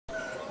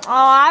Oh,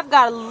 I've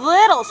got a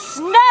little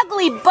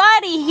snuggly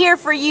buddy here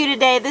for you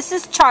today. This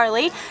is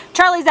Charlie.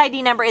 Charlie's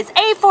ID number is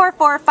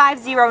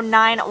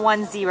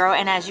A4450910,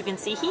 and as you can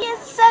see, he is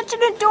such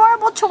an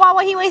adorable Chihuahua.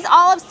 He weighs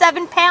all of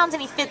 7 pounds,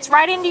 and he fits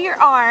right into your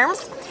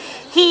arms.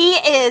 He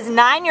is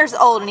 9 years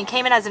old, and he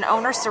came in as an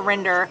owner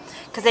surrender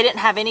because they didn't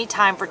have any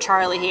time for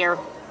Charlie here.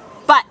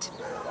 But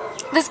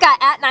this guy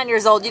at 9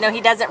 years old, you know,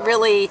 he doesn't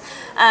really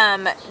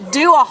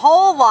do a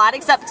whole lot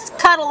except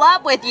cuddle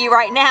up with you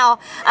right now.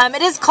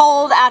 It is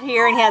cold out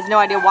here and he has no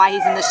idea why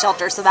he's in the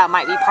shelter, so that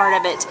might be part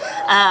of it.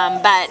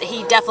 But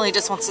he definitely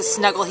just wants to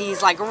snuggle.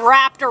 He's like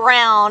wrapped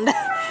around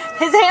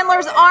his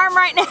handler's arm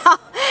right now.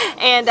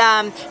 And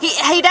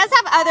he does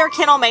have other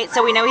kennel mates,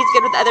 so we know he's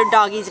good with other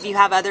doggies if you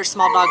have other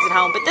small dogs at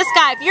home. But this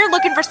guy, if you're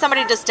looking for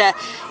somebody just to,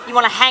 you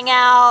want to hang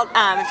out,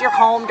 if you're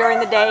home during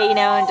the day, you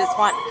know, and just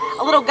want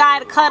a little guy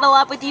to cuddle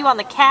up with you on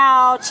the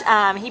couch,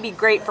 he'd be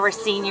great for a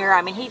senior.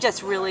 I mean, he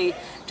just really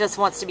just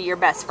wants to be your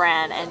best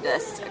friend and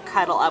just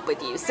cuddle up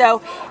with you.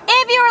 So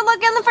if you are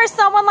looking for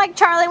someone like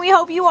Charlie, we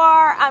hope you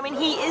are. I mean,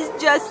 he is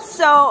just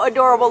so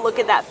adorable. Look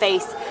at that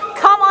face.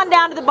 Come on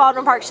down to the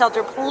Baldwin Park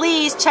shelter.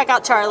 Please check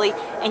out Charlie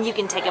and you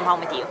can take him home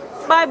with you.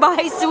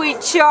 Bye-bye,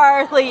 sweet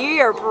Charlie.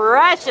 You're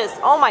precious.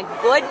 Oh my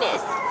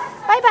goodness.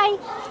 Bye-bye.